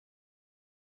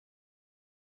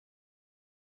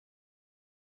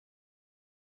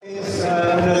It's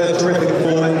another terrific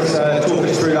performance. Talk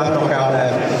us through that knockout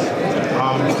there.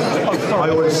 I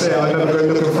always say I never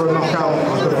go looking for a knockout.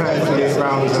 I was prepared for the 8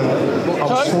 rounds, and I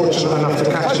was fortunate enough to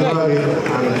catch him early,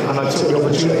 and I took the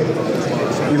opportunity.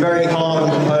 You're very calm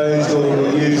and composed, or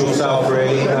your usual self,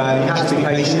 really. You have to be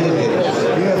patient, didn't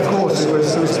you? Yeah, of course. It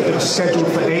was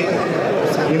scheduled for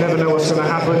 8. You never know what's going to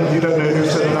happen. You don't know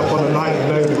who's turning up on the night.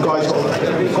 You know the guy's got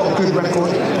a good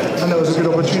record, and it was a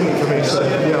good opportunity for me. So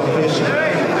yeah, I'm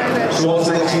patient. So what's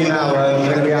next for you now?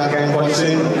 You're going to be out again quite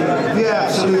soon? Yeah,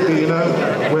 absolutely. You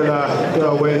know, we'll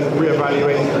go away,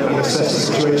 reevaluate, and assess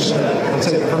the situation, and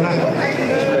take it from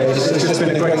there. It's just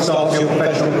been a great start to your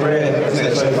professional career, isn't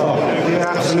it, so far?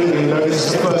 Yeah, absolutely. You know, this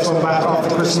is the first one back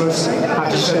after Christmas. I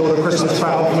had to shed all the Christmas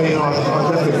fat off me.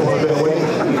 I definitely got a bit of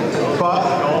weight. But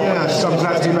yeah, I'm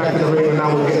glad to be back in the ring, and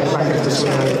now we're getting back into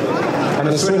swinging. And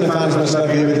the Swindon fans must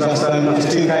love you because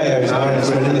it's 2 KOs now in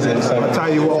Swindon, isn't it? So I tell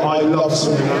you what, I love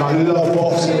swimming, and I love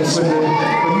boxing in Swindon.